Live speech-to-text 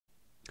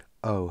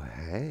Oh,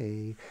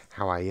 hey,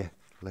 how are you?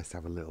 Let's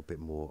have a little bit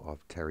more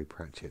of Terry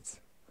Pratchett's.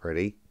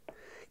 Ready?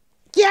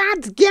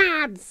 Gads,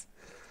 gads!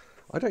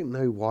 I don't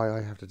know why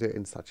I have to do it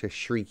in such a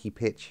shrieky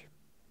pitch.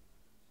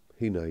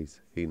 Who knows?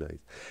 Who knows?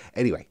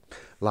 Anyway,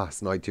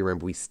 last night, do you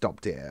remember we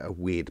stopped it at a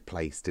weird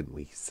place, didn't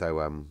we?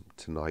 So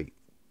tonight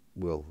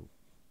we'll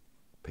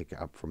pick it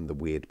up from the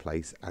weird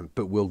place,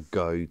 but we'll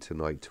go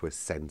tonight to a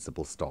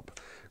sensible stop.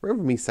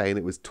 Remember me saying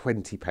it was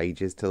 20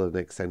 pages till the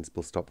next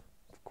sensible stop?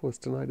 Of course,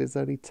 tonight is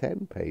only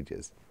 10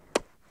 pages.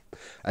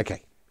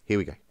 Okay, here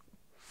we go.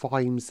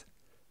 Vimes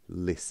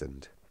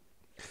listened.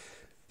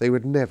 They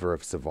would never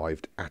have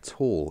survived at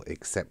all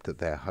except that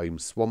their home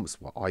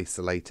swamps were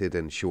isolated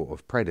and short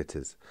of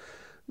predators.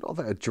 Not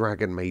that a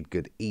dragon made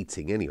good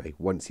eating anyway.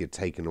 Once you'd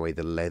taken away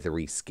the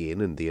leathery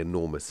skin and the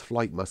enormous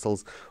flight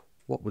muscles,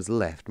 what was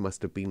left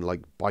must have been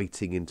like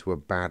biting into a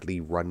badly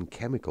run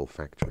chemical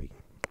factory.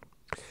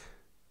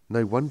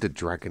 No wonder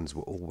dragons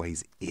were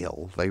always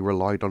ill. They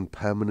relied on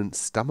permanent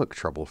stomach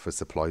trouble for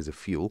supplies of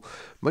fuel.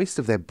 Most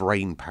of their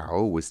brain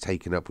power was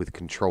taken up with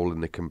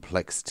controlling the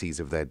complexities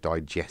of their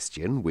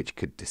digestion, which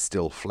could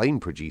distill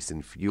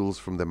flame-producing fuels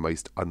from the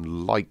most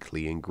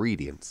unlikely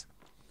ingredients.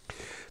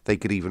 They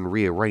could even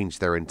rearrange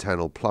their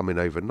internal plumbing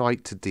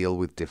overnight to deal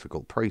with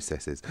difficult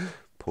processes.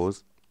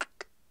 Pause.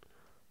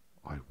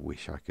 I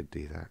wish I could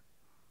do that.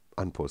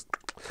 Unpaused.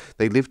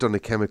 They lived on a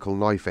chemical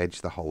knife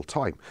edge the whole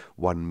time.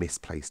 One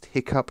misplaced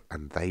hiccup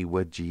and they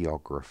were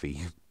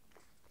geography.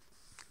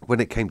 When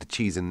it came to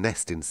choosing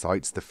nesting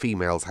sites, the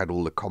females had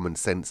all the common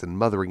sense and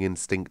mothering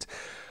instinct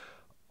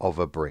of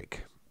a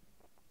brick.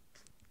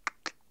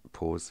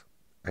 Pause.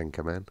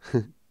 Anchorman.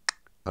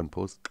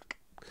 Unpause.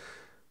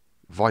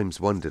 Vimes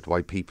wondered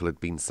why people had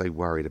been so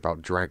worried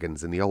about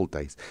dragons in the old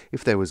days.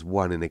 If there was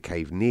one in a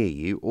cave near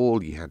you,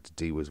 all you had to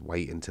do was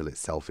wait until it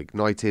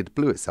self-ignited,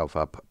 blew itself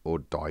up, or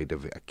died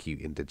of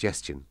acute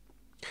indigestion.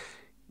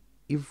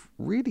 You've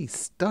really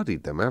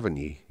studied them, haven't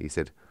you? He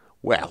said.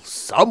 Well,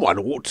 someone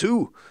ought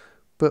to.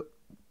 But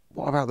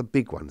what about the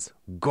big ones?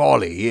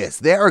 Golly, yes,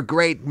 they're a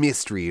great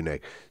mystery, you know,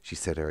 she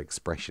said, her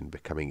expression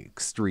becoming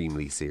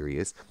extremely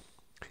serious.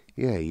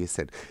 Yeah, you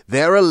said.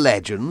 There are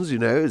legends, you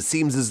know. It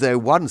seems as though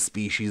one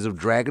species of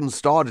dragon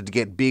started to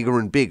get bigger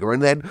and bigger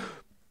and then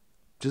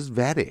just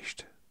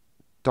vanished.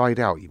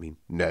 Died out, you mean?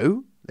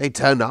 No, they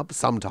turn up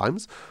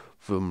sometimes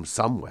from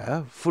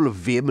somewhere, full of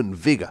vim and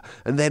vigour,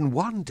 and then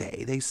one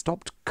day they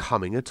stopped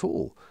coming at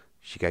all.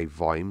 She gave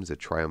Vimes a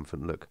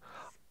triumphant look.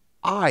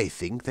 I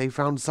think they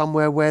found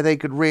somewhere where they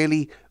could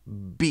really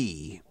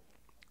be.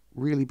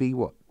 Really be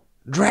what?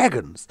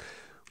 Dragons!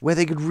 Where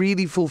they could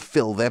really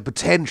fulfill their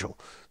potential.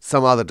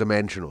 Some other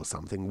dimension or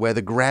something, where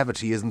the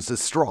gravity isn't so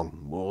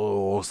strong,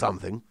 or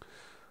something.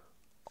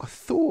 I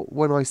thought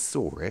when I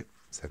saw it,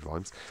 said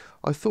Vimes,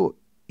 I thought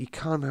you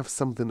can't have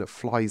something that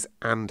flies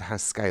and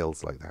has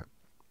scales like that.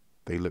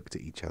 They looked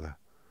at each other.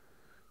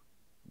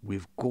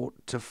 We've got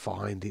to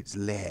find its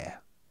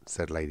lair,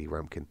 said Lady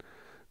Ramkin.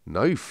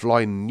 No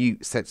flying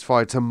newt sets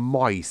fire to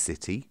my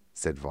city,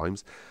 said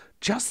Vimes.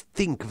 Just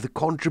think of the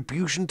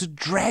contribution to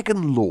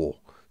dragon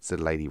law, said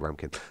Lady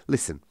Ramkin.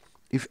 Listen,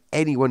 if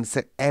anyone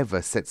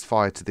ever sets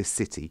fire to this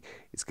city,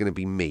 it's going to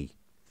be me.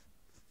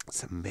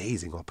 It's an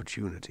amazing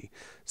opportunity.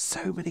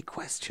 So many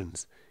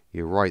questions.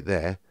 You're right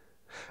there.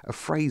 A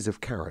phrase of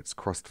Carrot's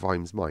crossed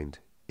Vimes' mind.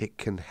 It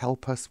can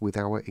help us with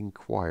our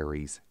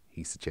inquiries,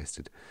 he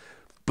suggested.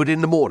 But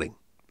in the morning,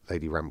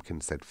 Lady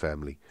Ramkin said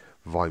firmly.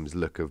 Vimes'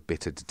 look of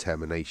bitter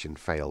determination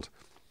failed.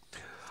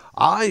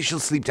 I shall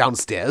sleep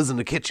downstairs in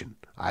the kitchen.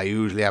 I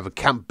usually have a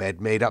camp bed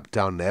made up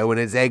down there when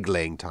it's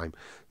egg-laying time.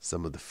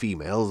 Some of the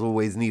females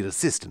always need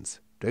assistance.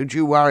 Don't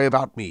you worry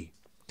about me.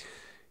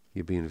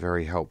 You've been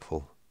very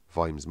helpful,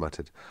 Vimes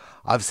muttered.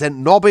 I've sent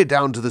Nobby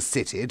down to the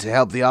city to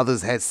help the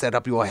others set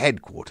up your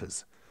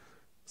headquarters,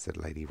 said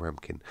Lady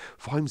Ramkin.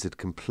 Vimes had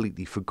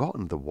completely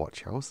forgotten the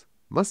watch house.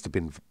 Must have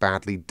been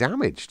badly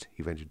damaged,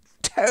 he ventured.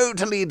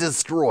 Totally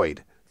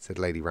destroyed, said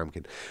Lady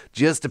Ramkin.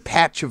 Just a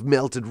patch of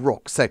melted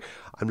rock, so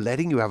I'm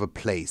letting you have a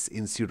place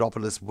in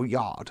Pseudopolis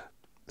Yard.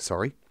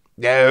 Sorry?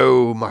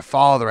 No, my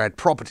father had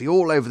property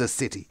all over the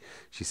city,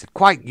 she said.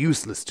 Quite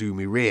useless to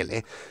me,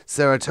 really.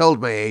 So I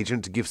told my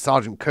agent to give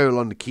Sergeant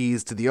Colon the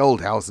keys to the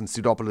old house in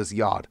Pseudopolis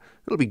Yard.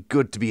 It'll be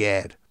good to be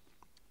aired.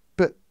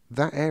 But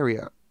that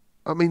area,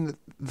 I mean,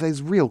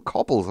 there's real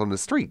cobbles on the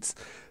streets.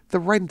 The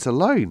rent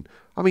alone.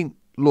 I mean,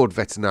 Lord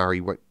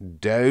Veterinary,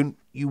 don't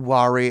you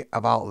worry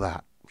about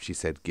that, she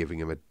said, giving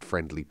him a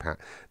friendly pat.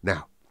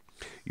 Now,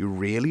 you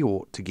really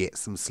ought to get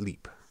some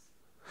sleep.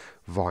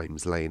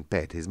 Vimes lay in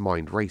bed, his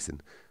mind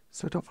racing.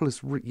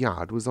 Pseudopolis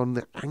Yard was on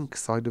the Ank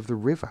side of the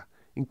river,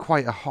 in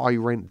quite a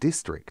high-rent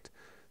district.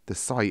 The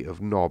sight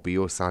of Nobby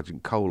or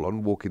Sergeant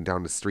Colon walking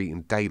down the street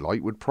in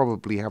daylight would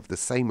probably have the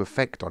same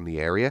effect on the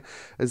area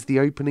as the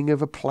opening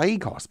of a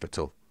plague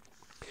hospital.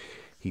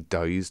 He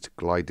dozed,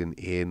 gliding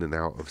in and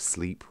out of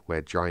sleep,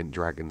 where giant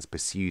dragons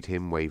pursued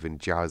him, waving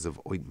jars of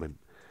ointment,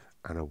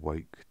 and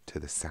awoke to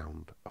the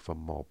sound of a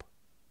mob.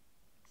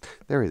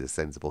 There is a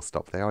sensible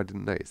stop there. I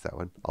didn't notice that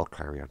one. I'll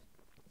carry on.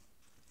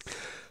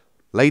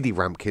 Lady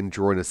Rampkin,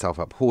 drawing herself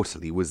up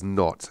haughtily, was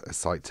not a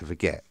sight to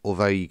forget,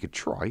 although you could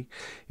try.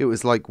 It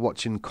was like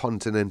watching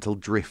continental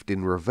drift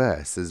in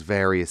reverse as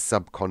various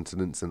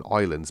subcontinents and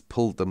islands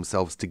pulled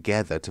themselves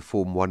together to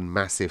form one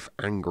massive,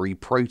 angry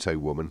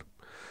proto-woman.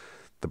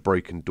 The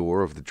broken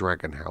door of the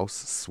dragon house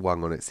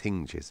swung on its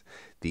hinges.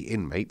 The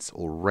inmates,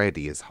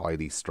 already as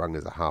highly strung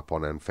as a harp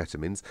on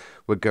amphetamines,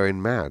 were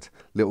going mad.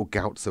 Little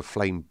gouts of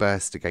flame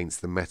burst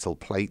against the metal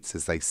plates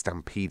as they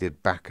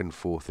stampeded back and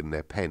forth in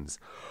their pens.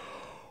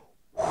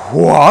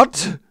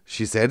 "What,"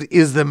 she said,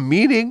 "is the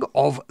meaning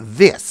of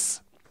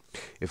this?"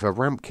 If a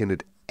Rampkin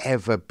had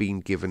ever been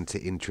given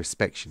to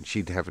introspection,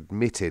 she'd have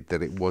admitted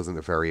that it wasn't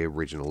a very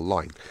original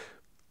line.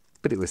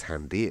 But it was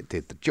handy, it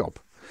did the job.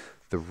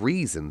 The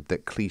reason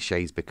that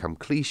cliches become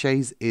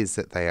cliches is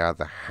that they are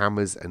the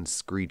hammers and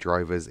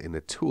screwdrivers in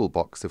a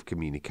toolbox of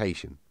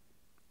communication.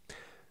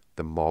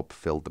 The mob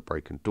filled the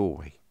broken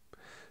doorway.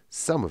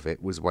 Some of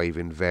it was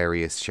waving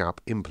various sharp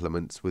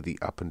implements with the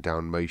up and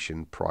down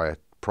motion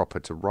proper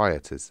to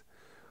rioters.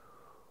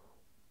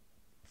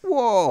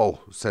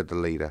 "Whoa," said the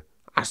leader.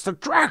 "That's the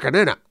dragon,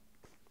 innit?"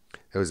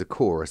 There was a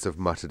chorus of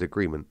muttered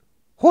agreement.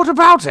 "What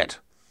about it?"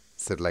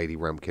 said Lady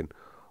Rampkin.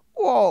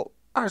 "Well,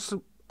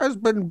 has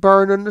been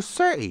burning the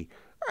city.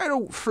 I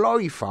don't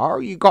fly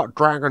far. You got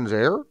dragons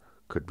here.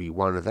 Could be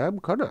one of them,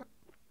 couldn't it?"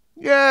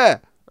 "Yeah,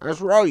 that's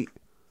right.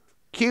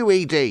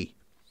 QED.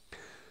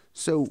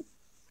 So,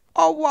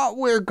 what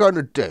we're going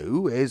to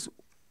do is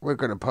we're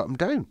going to put them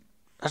down."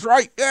 "That's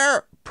right,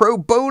 yeah. Pro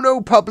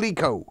bono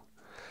publico."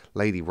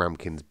 Lady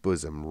Rampkin's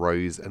bosom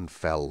rose and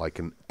fell like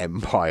an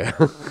empire.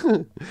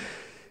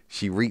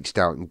 She reached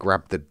out and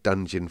grabbed the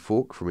dungeon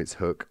fork from its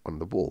hook on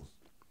the wall.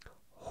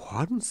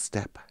 "One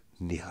step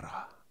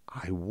nearer.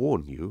 I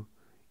warn you,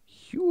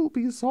 you will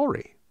be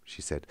sorry,"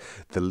 she said.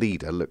 The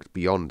leader looked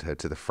beyond her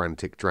to the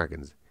frantic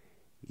dragons.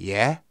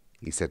 "Yeah?"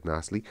 he said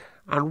nastily.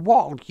 "And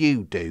what'll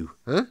you do,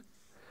 huh?"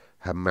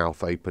 Her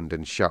mouth opened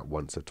and shut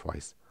once or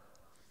twice.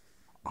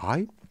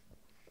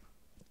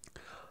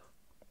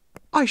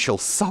 I shall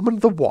summon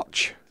the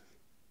watch."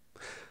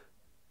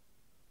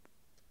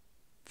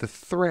 The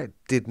threat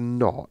did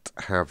not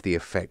have the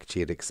effect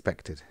she had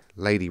expected.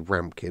 Lady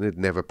Rampkin had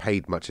never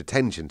paid much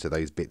attention to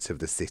those bits of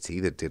the city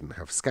that didn't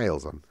have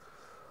scales on.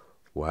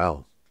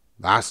 "Well,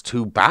 that's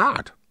too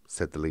bad,"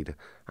 said the leader.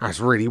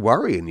 "That's really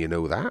worrying, you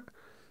know that.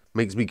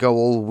 Makes me go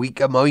all weak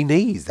at my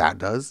knees, that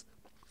does."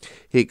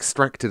 He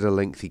extracted a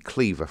lengthy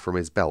cleaver from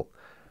his belt.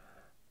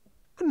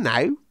 "And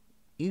now,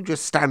 you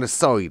just stand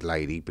aside,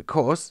 lady,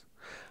 because—"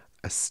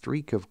 A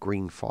streak of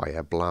green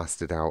fire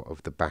blasted out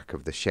of the back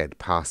of the shed,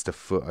 passed a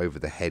foot over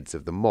the heads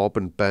of the mob,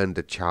 and burned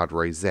a charred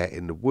rosette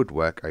in the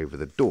woodwork over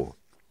the door.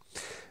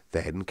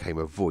 Then came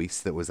a voice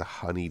that was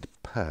a honeyed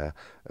purr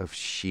of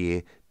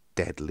sheer,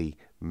 deadly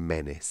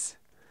menace.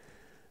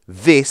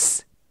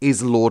 "This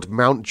is Lord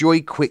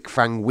Mountjoy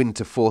Quickfang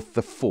Winterforth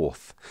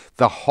IV,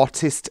 the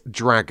hottest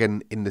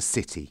dragon in the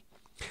city.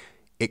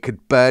 It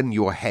could burn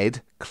your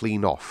head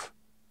clean off."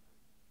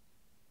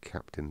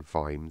 Captain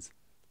Vimes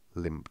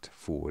limped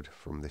forward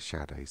from the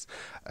shadows.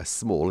 A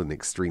small and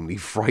extremely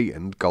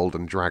frightened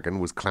golden dragon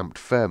was clamped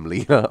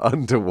firmly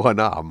under one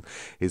arm.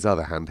 His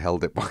other hand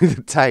held it by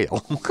the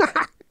tail.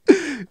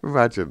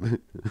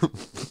 Imagine.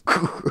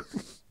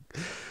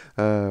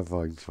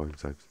 Vimes.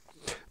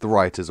 The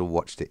rioters all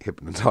watched it,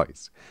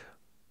 hypnotised.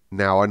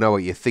 "Now I know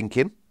what you're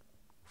thinking,"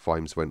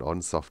 Vimes went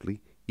on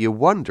softly. "You're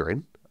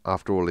wondering,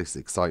 after all this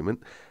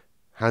excitement,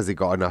 has it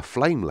got enough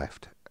flame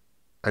left?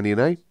 And you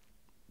know,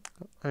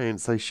 I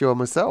ain't so sure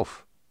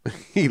myself."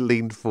 He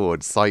leaned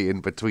forward, sight in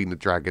between the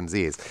dragon's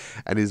ears,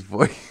 and his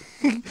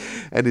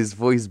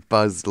voice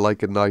buzzed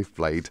like a knife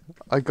blade.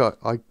 I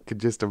could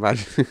just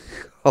imagine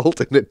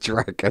holding a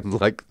dragon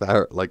like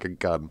that, like a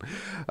gun.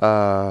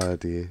 Ah,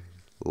 dear.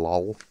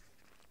 Lol.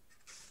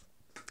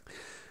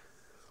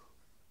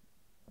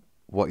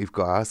 What you've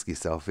got to ask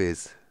yourself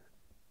is,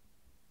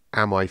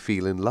 am I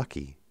feeling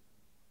lucky?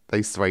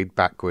 They swayed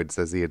backwards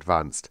as he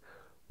advanced.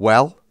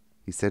 "Well,"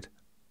 he said,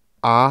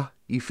 "are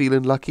you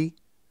feeling lucky?"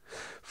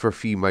 For a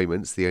few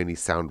moments, the only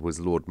sound was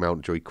Lord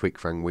Mountjoy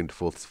Quickfang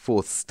Winterforth's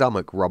fourth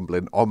stomach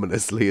rumbling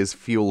ominously as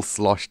fuel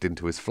sloshed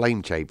into his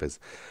flame chambers.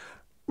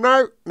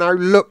 No,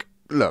 look,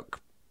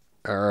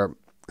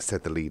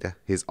 said the leader,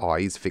 his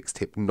eyes fixed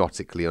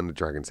hypnotically on the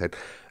dragon's head.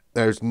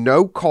 "There's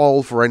no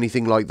call for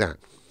anything like that.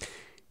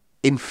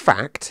 In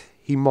fact,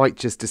 he might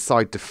just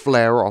decide to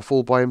flare off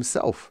all by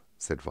himself,"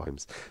 said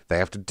Vimes. "They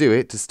have to do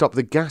it to stop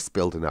the gas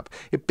building up.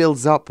 It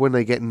builds up when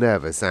they get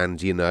nervous, and,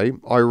 you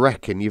know, I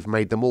reckon you've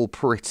made them all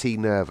pretty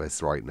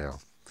nervous right now."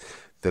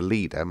 The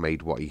leader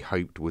made what he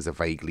hoped was a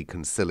vaguely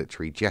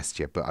conciliatory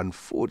gesture, but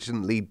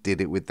unfortunately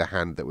did it with the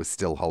hand that was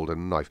still holding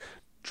a knife.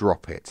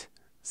 "Drop it,"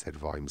 said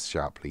Vimes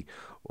sharply,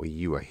 "or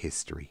you are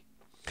history."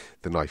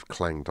 The knife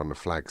clanged on the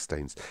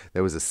flagstones.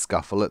 There was a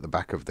scuffle at the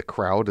back of the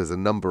crowd as a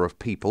number of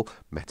people,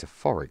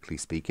 metaphorically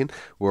speaking,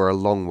 were a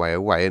long way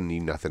away and knew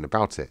nothing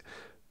about it.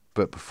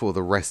 "But before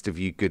the rest of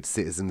you good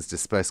citizens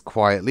disperse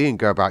quietly and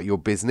go about your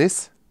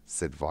business,"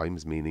 said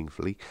Vimes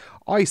meaningfully,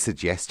 "I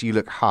suggest you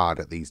look hard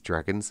at these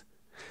dragons.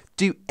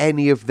 Do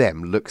any of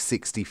them look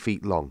 60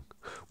 feet long?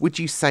 Would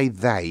you say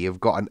they have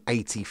got an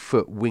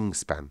 80-foot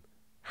wingspan?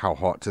 How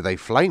hot do they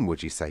flame,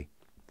 would you say?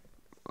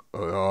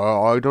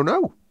 I don't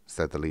know,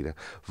 said the leader.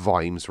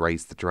 Vimes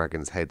raised the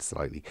dragon's head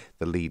slightly.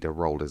 The leader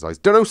rolled his eyes.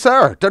 Dunno,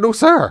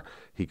 sir,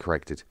 he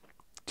corrected.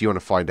 Do you want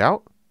to find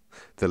out?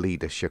 The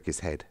leader shook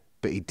his head,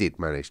 but he did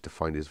manage to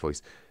find his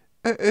voice.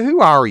 Who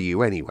are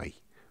you, anyway?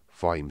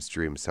 Vimes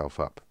drew himself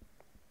up.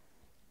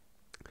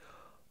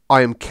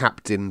 I am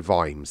Captain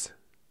Vimes,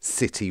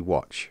 City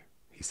Watch,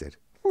 he said.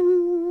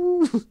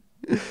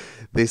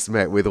 This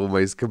met with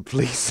almost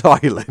complete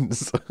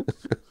silence.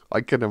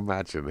 I can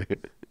imagine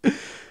it.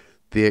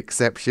 The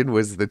exception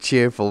was the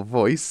cheerful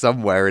voice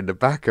somewhere in the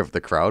back of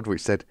the crowd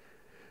which said,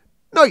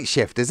 Night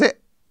shift, is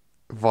it?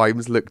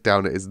 Vimes looked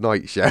down at his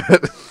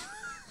nightshirt.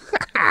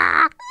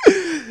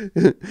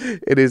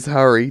 In his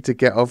hurry to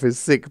get off his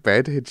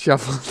sickbed, he'd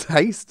shuffled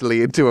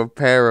hastily into a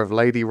pair of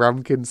Lady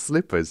Ramkin's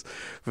slippers.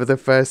 For the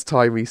first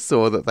time he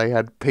saw that they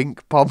had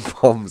pink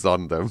pom-poms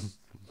on them.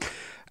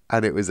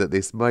 And it was at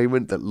this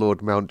moment that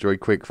Lord Mountjoy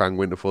Quickfang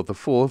Winterford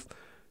IV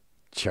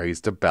chose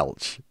to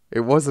belch. It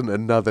wasn't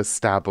another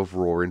stab of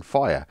roaring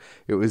fire.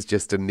 It was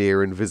just a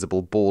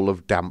near-invisible ball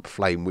of damp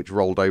flame which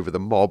rolled over the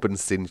mob and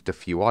singed a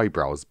few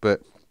eyebrows,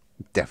 but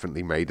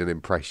definitely made an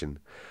impression.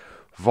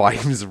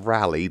 Vimes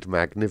rallied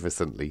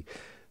magnificently.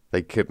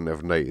 They couldn't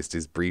have noticed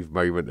his brief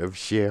moment of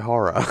sheer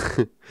horror.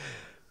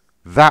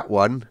 That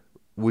one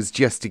was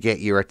just to get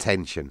your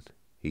attention,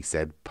 he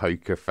said,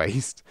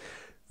 poker-faced.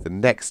 The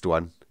next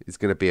one is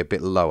going to be a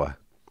bit lower.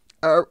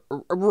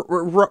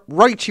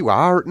 Right you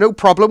are. No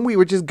problem. We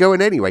were just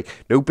going anyway.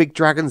 No big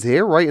dragons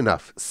here. Right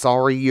enough.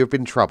 Sorry you've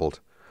been troubled.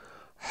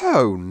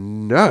 Oh,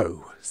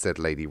 no, said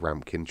Lady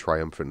Ramkin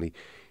triumphantly.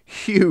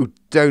 You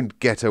don't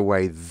get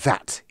away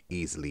that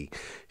easily.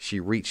 She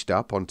reached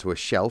up onto a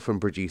shelf and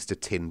produced a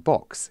tin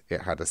box.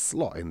 It had a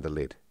slot in the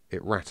lid.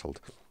 It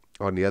rattled.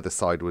 On the other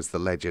side was the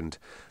legend,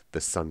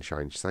 The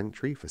Sunshine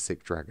Sanctuary for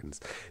Sick Dragons.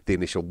 The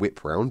initial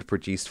whip round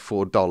produced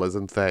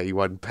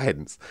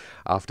 $4.31.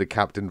 After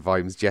Captain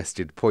Vimes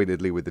gestured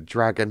pointedly with the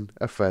dragon,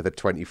 a further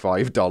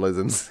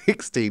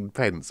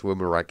 $25.16 were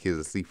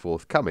miraculously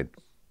forthcoming.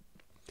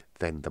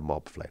 Then the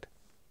mob fled.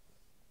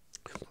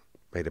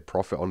 Made a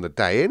profit on the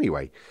day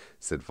anyway,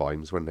 said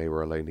Vimes when they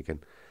were alone again.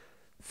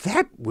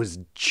 That was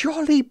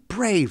jolly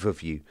brave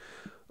of you.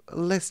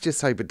 Let's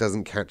just hope it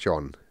doesn't catch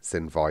on,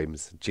 said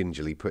Vimes,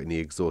 gingerly putting the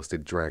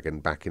exhausted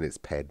dragon back in its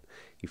pen.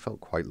 He felt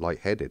quite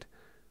light-headed.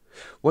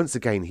 Once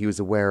again he was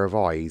aware of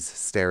eyes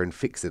staring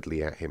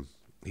fixedly at him.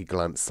 He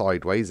glanced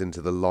sideways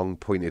into the long,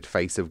 pointed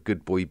face of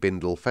good boy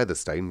Bindle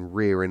Featherstone,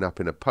 rearing up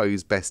in a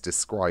pose best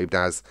described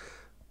as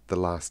the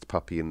last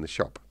puppy in the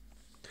shop.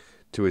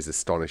 To his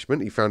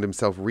astonishment, he found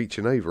himself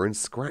reaching over and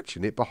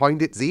scratching it behind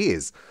its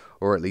ears,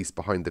 or at least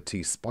behind the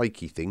two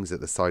spiky things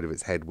at the side of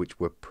its head, which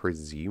were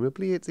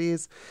presumably its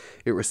ears.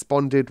 It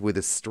responded with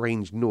a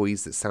strange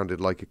noise that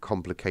sounded like a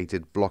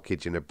complicated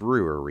blockage in a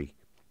brewery.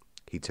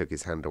 He took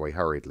his hand away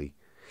hurriedly.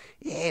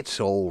 It's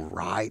all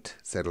right,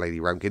 said Lady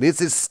Ramkin. It's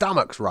his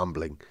stomach's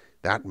rumbling.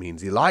 That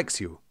means he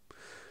likes you.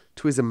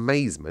 To his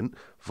amazement,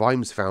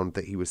 Vimes found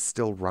that he was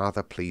still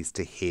rather pleased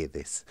to hear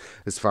this.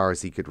 As far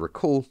as he could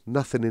recall,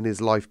 nothing in his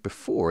life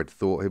before had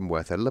thought him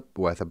worth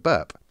a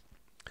burp.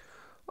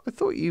 I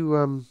thought you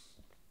were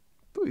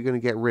going to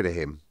get rid of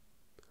him.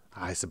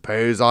 I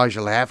suppose I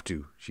shall have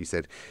to, she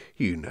said.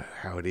 You know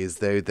how it is,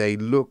 though. They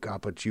look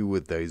up at you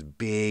with those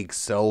big,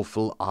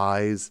 soulful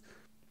eyes.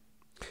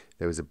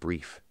 There was a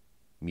brief,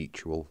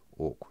 mutual,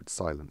 awkward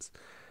silence.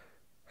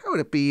 How would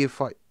it be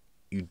if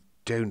You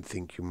don't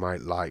think you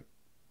might like...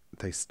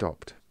 They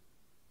stopped.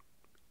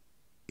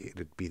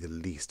 It'd be the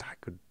least I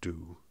could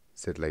do,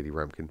 said Lady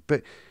Ramkin.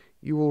 But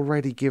you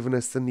already given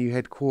us the new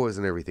headquarters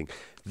and everything.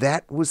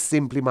 That was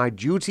simply my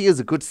duty as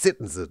a good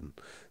citizen,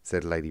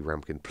 said Lady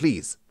Ramkin.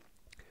 Please,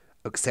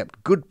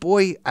 accept good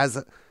boy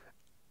as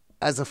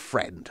a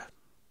friend.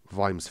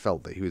 Vimes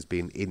felt that he was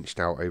being inched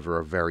out over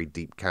a very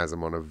deep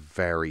chasm on a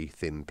very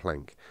thin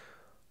plank.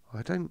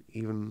 I don't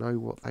even know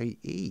what they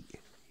eat,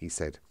 he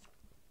said.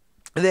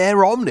 They're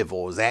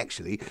omnivores,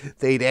 actually.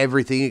 They eat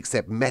everything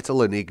except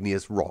metal and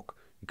igneous rock.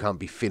 You can't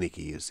be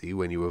finicky, you see,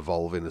 when you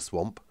evolve in a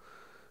swamp.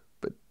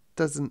 But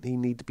doesn't he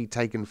need to be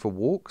taken for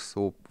walks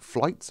or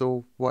flights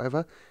or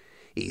whatever?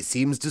 He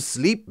seems to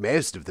sleep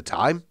most of the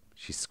time.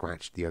 She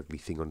scratched the ugly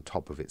thing on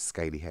top of its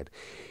scaly head.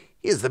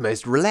 He's the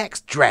most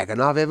relaxed dragon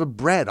I've ever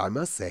bred, I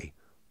must say.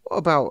 What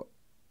about,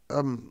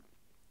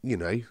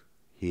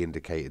 he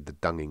indicated the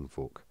dunging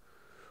fork.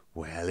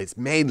 Well, it's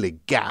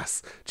mainly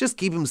gas. Just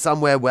keep them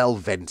somewhere well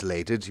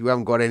ventilated. You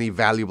haven't got any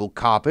valuable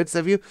carpets,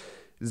 have you?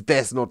 It's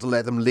best not to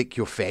let them lick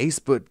your face,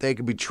 but they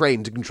can be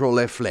trained to control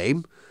their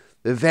flame.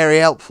 They're very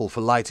helpful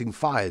for lighting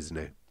fires, you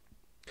know.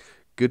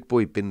 Good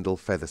boy Bindle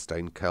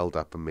Featherstone curled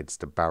up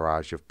amidst a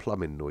barrage of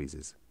plumbing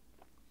noises.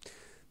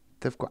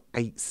 They've got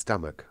 8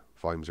 stomach,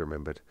 Vimes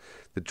remembered.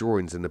 The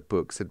drawings in the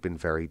books had been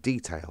very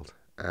detailed,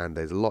 and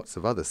there's lots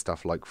of other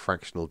stuff like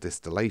fractional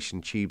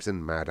distillation tubes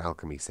and mad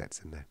alchemy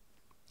sets in there.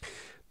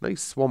 No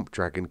swamp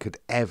dragon could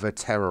ever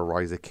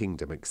terrorise a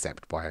kingdom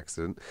except by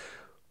accident.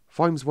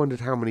 Vimes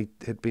wondered how many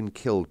had been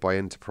killed by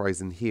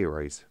enterprising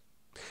heroes.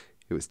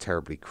 It was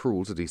terribly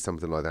cruel to do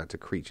something like that to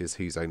creatures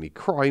whose only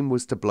crime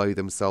was to blow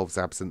themselves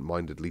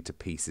absent-mindedly to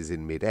pieces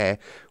in mid-air,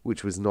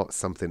 which was not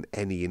something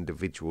any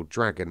individual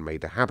dragon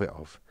made a habit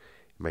of.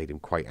 It made him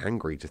quite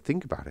angry to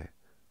think about it.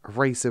 A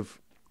race of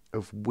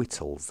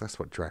whittles, that's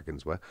what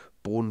dragons were,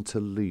 born to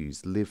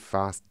lose, live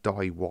fast,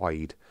 die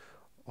wide,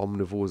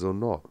 omnivores or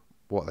not.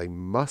 What they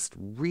must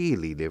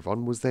really live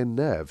on was their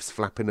nerves,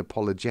 flapping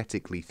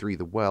apologetically through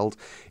the world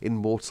in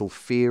mortal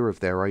fear of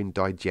their own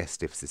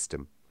digestive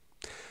system.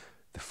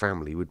 The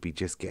family would be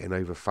just getting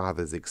over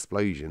father's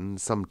explosion.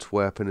 Some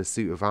twerp in a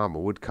suit of armour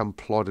would come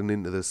plodding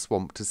into the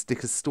swamp to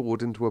stick a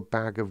sword into a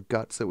bag of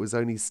guts that was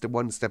only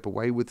one step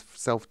away with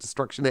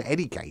self-destruction in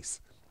any case.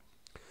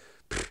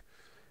 It'd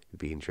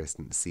be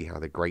interesting to see how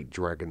the great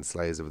dragon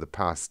slayers of the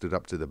past stood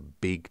up to the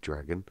big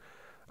dragon.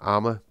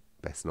 Armour?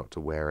 Best not to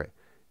wear it.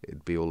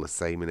 It'd be all the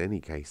same in any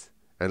case.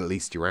 And at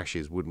least your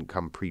ashes wouldn't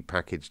come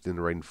pre-packaged in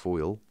their own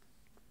foil.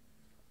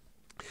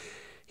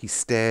 He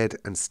stared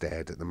and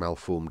stared at the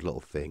malformed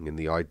little thing, and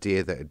the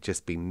idea that had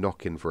just been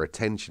knocking for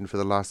attention for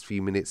the last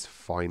few minutes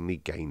finally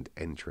gained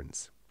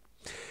entrance.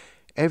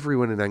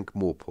 Everyone in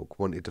Ankh-Morpork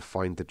wanted to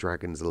find the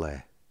dragon's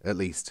lair. At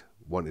least,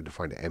 wanted to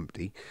find it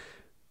empty.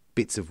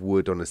 Bits of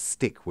wood on a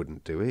stick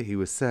wouldn't do it, he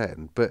was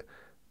certain. But,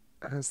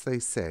 as they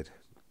said,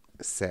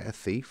 set a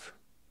thief.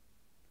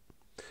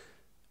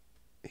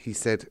 He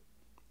said,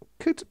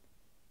 could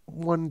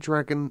one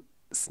dragon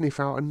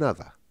sniff out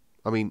another?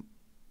 I mean,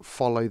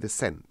 follow the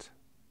scent.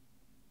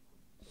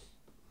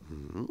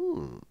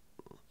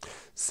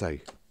 So,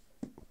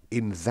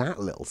 in that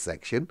little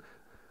section,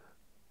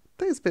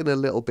 there's been a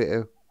little bit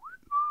of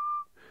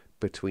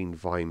between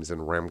Vimes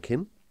and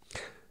Ramkin.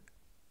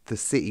 The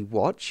City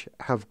Watch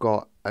have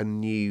got a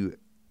new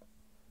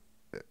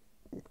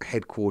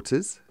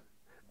headquarters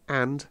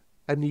and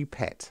a new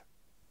pet.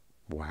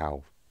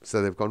 Wow.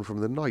 So they've gone from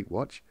the Night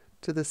Watch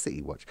to the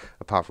City Watch.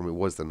 Apart from it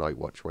was the Night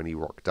Watch when he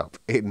rocked up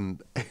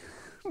in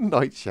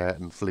nightshirt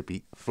and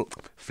fluffy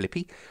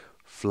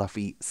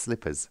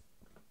slippers.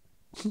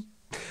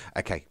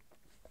 Okay.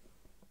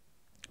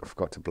 I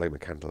forgot to blow my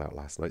candle out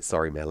last night.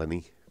 Sorry,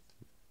 Melanie.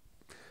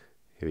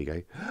 Here we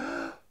go.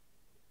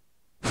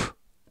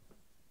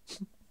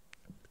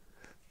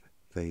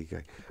 There you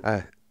go.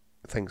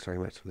 Thanks very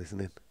much for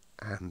listening,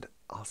 and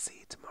I'll see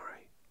you tomorrow.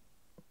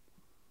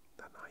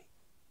 That night.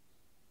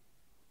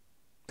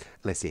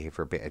 Unless you're here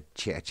for a bit of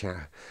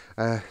chitter-chatter.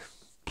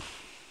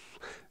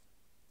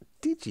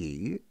 Did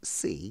you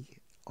see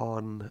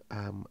on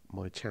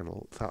my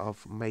channel that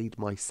I've made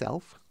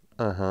myself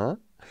a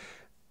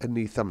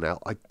new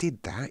thumbnail? I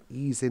did that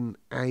using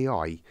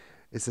AI.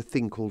 It's a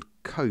thing called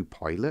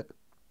Copilot,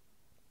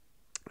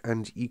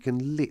 and you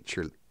can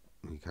literally...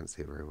 You can't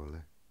see it very well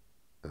there.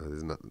 Oh,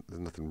 there's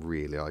nothing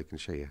really I can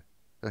show you.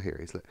 Oh, here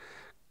it is. Look,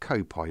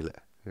 Copilot.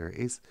 There it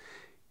is.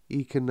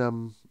 You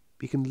can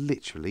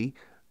literally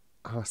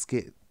ask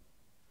it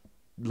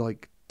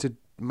like to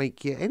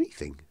make you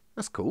anything.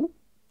 That's cool.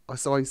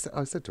 So I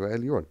said to it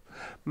earlier on,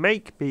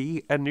 make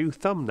me a new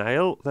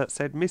thumbnail that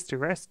said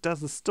Mr. S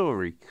does a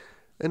story,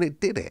 and it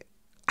did it.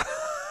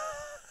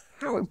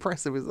 How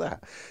impressive is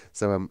that?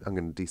 So I'm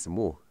going to do some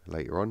more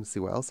later on, see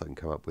what else I can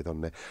come up with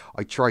on there.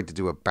 I tried to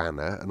do a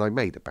banner, and I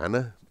made a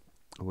banner.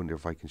 I wonder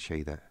if I can show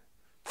you that.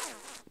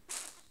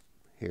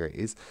 Here it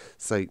is.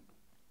 So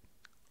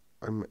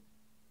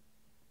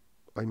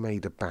I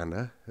made a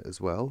banner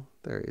as well.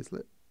 There it is.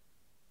 Look,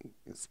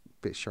 it's a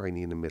bit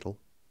shiny in the middle,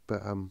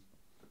 but there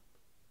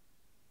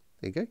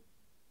you go.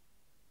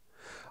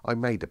 I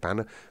made a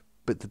banner,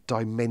 but the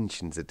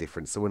dimensions are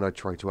different. So when I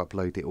tried to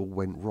upload, it all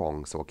went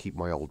wrong. So I'll keep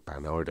my old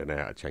banner. I don't know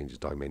how to change the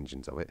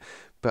dimensions of it,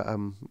 but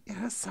yeah,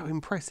 that's so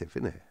impressive,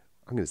 isn't it?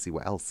 I'm going to see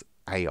what else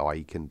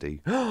AI can do.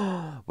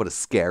 What a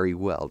scary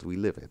world we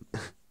live in.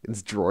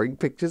 It's drawing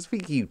pictures for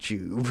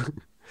YouTube.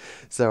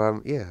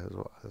 So, yeah,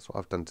 that's what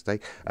I've done today.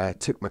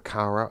 Took my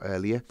car out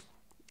earlier.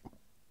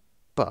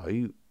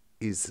 Bo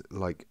is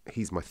like,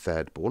 he's my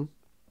third born.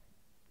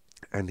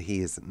 And he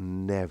has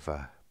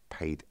never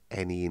paid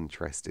any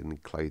interest in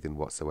clothing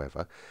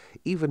whatsoever.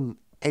 Even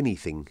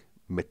anything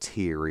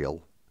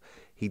material.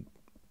 He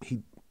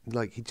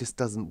just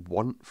doesn't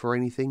want for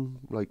anything.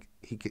 Like,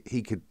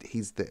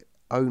 he's the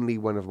only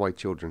one of my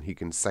children who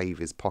can save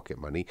his pocket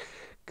money,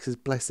 because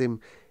bless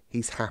him,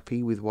 he's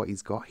happy with what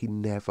he's got. He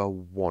never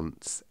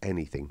wants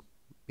anything.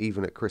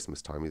 Even at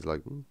Christmas time, he's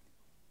like,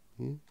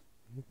 yeah.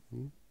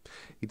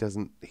 He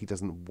doesn't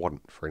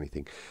want for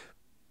anything.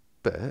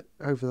 But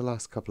over the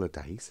last couple of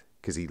days,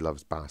 because he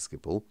loves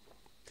basketball,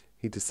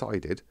 he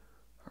decided,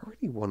 I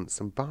really want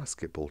some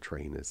basketball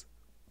trainers.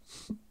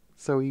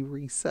 So he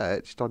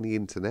researched on the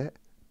internet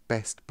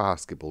best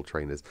basketball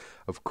trainers.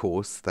 Of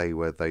course, they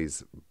were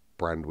those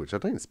brand, which I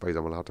don't suppose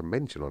I'm allowed to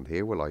mention on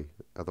here, will I?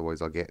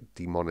 Otherwise I'll get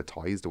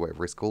demonetized or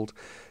whatever it's called,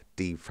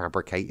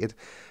 defabricated.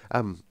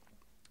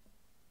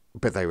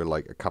 But they were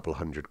like a couple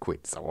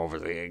 £100, so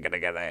obviously you're going to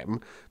get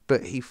them.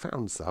 But he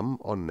found some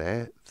on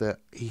there that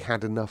he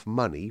had enough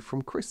money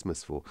from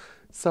Christmas for.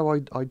 So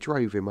I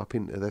drove him up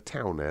into the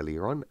town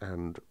earlier on,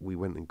 and we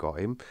went and got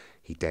him.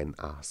 He then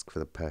asked for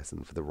the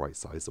person for the right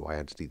size, so I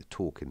had to do the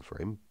talking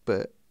for him.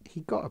 But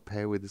he got a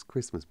pair with his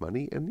Christmas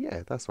money, and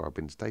yeah, that's where I've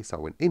been today. So I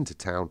went into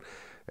town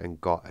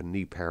and got a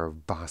new pair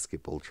of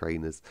basketball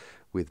trainers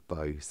with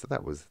Bo. So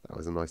that was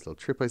a nice little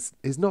trip.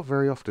 It's not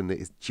very often that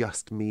it's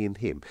just me and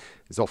him.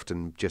 It's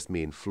often just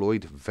me and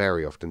Floyd,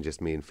 very often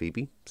just me and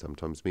Phoebe,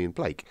 sometimes me and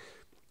Blake.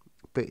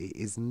 But it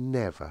is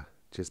never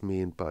just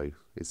me and Bo.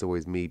 It's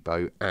always me,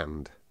 Bo,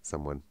 and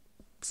someone.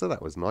 So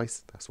that was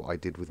nice. That's what I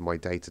did with my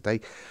day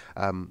today.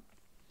 Um,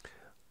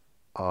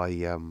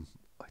 I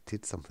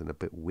did something a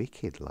bit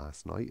wicked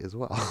last night as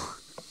well.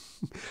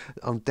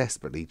 I'm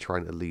desperately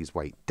trying to lose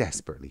weight.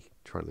 Desperately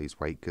trying to lose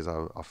weight because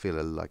I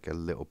feel like a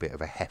little bit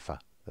of a heifer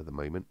at the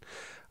moment.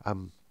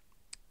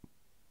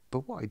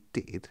 But what I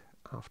did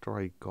after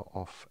I got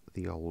off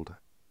the old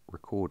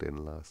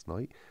recording last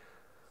night,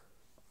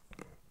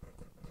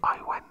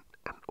 I went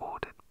and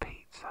ordered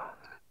pizza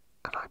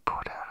and I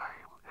brought it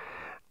home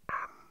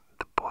and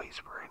the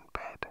boys were in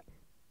bed.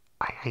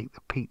 I ate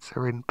the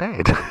pizza in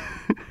bed.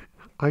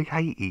 I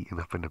hate eating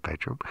up in the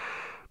bedroom,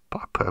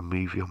 but I put a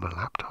movie on my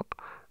laptop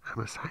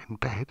and I sat in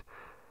bed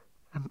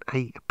and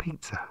ate a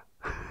pizza.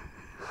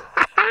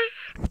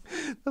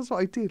 That's what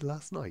I did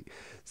last night.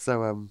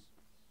 So,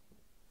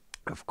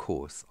 of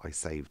course, I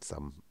saved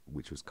some,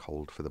 which was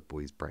cold for the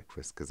boys'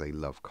 breakfast because they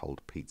love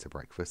cold pizza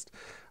breakfast.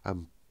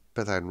 But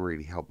that didn't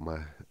really help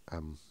my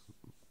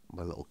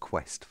little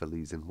quest for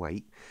losing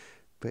weight.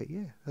 But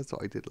yeah, that's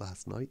what I did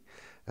last night.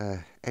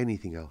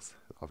 Anything else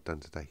I've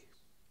done today?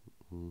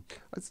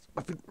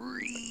 I've been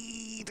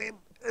reading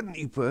a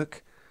new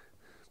book.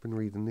 I've been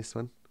reading this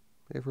one.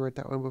 Ever read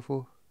that one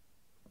before?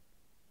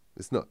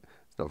 It's not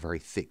a very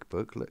thick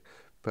book, look,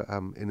 but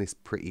and it's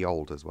pretty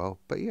old as well.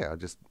 But yeah,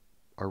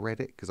 I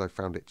read it because I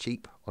found it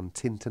cheap on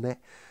Tinternet,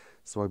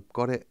 so I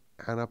got it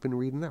and I've been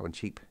reading that one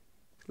cheap.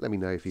 Let me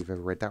know if you've ever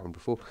read that one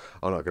before.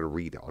 I'm not going to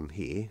read it on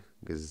here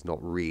because it's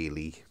not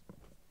really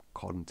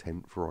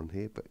content for on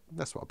here, but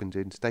that's what I've been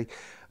doing today.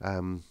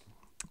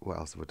 What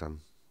else have I done?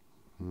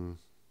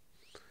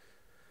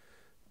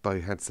 Bo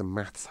had some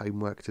maths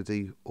homework to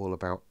do, all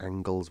about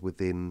angles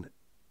within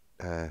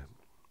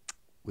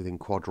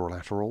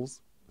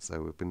quadrilaterals.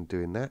 So we've been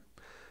doing that.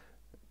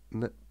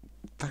 And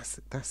that's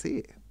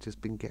it.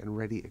 Just been getting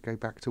ready to go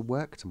back to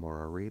work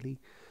tomorrow, really.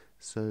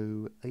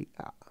 So yeah,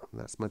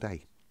 that's my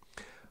day.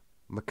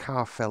 My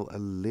car felt a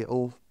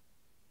little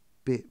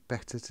bit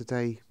better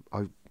today.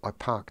 I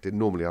parked it.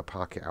 Normally I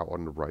park it out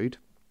on the road,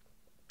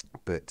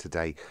 but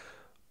today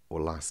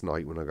or last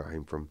night when I got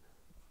home from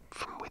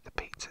with the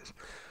pizzas,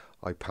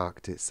 I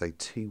parked it so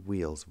two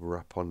wheels were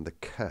up on the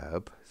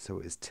curb, so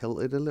it was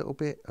tilted a little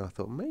bit, and I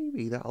thought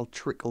maybe that'll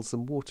trickle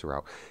some water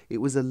out. It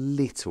was a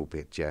little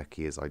bit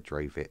jerky as I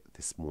drove it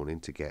this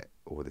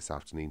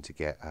afternoon to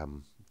get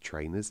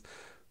trainers,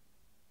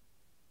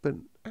 but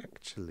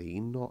actually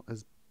not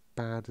as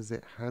bad as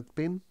it had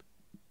been.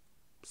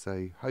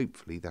 So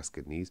hopefully that's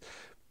good news.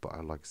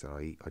 But like I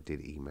said, I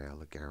did email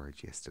a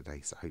garage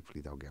yesterday, so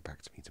hopefully they'll get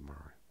back to me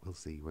tomorrow. We'll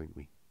see, won't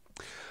we?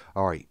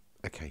 All right,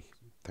 okay.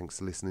 Thanks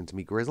for listening to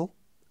me, Grizzle,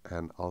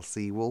 and I'll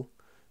see you all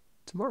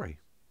tomorrow.